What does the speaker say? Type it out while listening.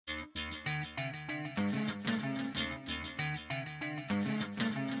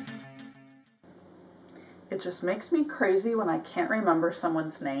It just makes me crazy when I can't remember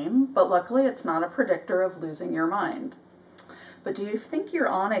someone's name, but luckily it's not a predictor of losing your mind. But do you think you're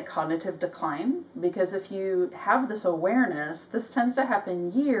on a cognitive decline? Because if you have this awareness, this tends to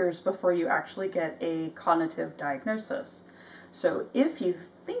happen years before you actually get a cognitive diagnosis. So if you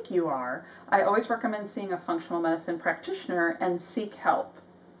think you are, I always recommend seeing a functional medicine practitioner and seek help.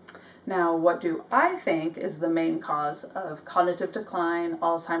 Now, what do I think is the main cause of cognitive decline,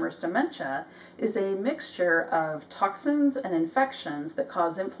 Alzheimer's, dementia, is a mixture of toxins and infections that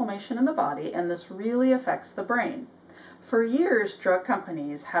cause inflammation in the body, and this really affects the brain. For years, drug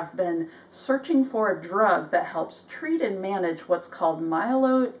companies have been searching for a drug that helps treat and manage what's called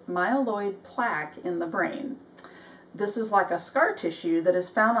myeloid plaque in the brain. This is like a scar tissue that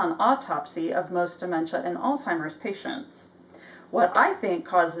is found on autopsy of most dementia and Alzheimer's patients. What I think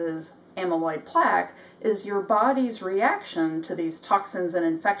causes amyloid plaque is your body's reaction to these toxins and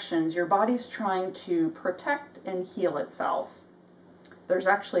infections. Your body's trying to protect and heal itself. There's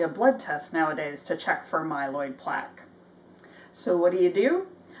actually a blood test nowadays to check for myeloid plaque. So what do?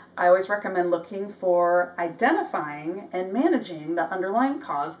 I always recommend looking for identifying and managing the underlying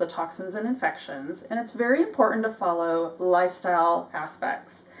cause, the toxins and infections, and it's very important to follow lifestyle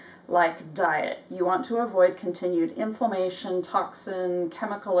aspects. Like diet. You want to avoid continued inflammation, toxin,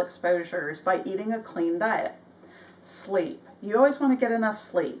 chemical exposures by eating a clean diet. Sleep. You always want to get enough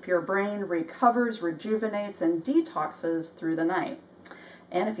sleep. Your brain recovers, rejuvenates, and detoxes through the night.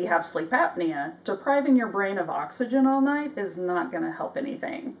 And if you have sleep apnea, depriving your brain of oxygen all night is not going to help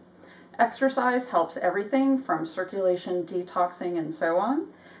anything. Exercise helps everything from circulation, detoxing, and so on.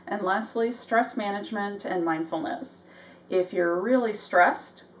 And lastly, stress management and mindfulness. If you're really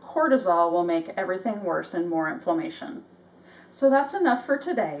stressed, cortisol will make everything worse and more inflammation. So that's enough for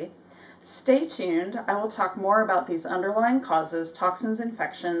today. Stay tuned. I will talk more about these underlying causes, toxins,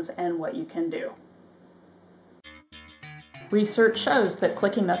 infections, and what you can do. Research shows that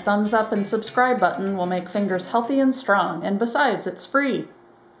clicking the thumbs up and subscribe button will make fingers healthy and strong, and besides, it's free.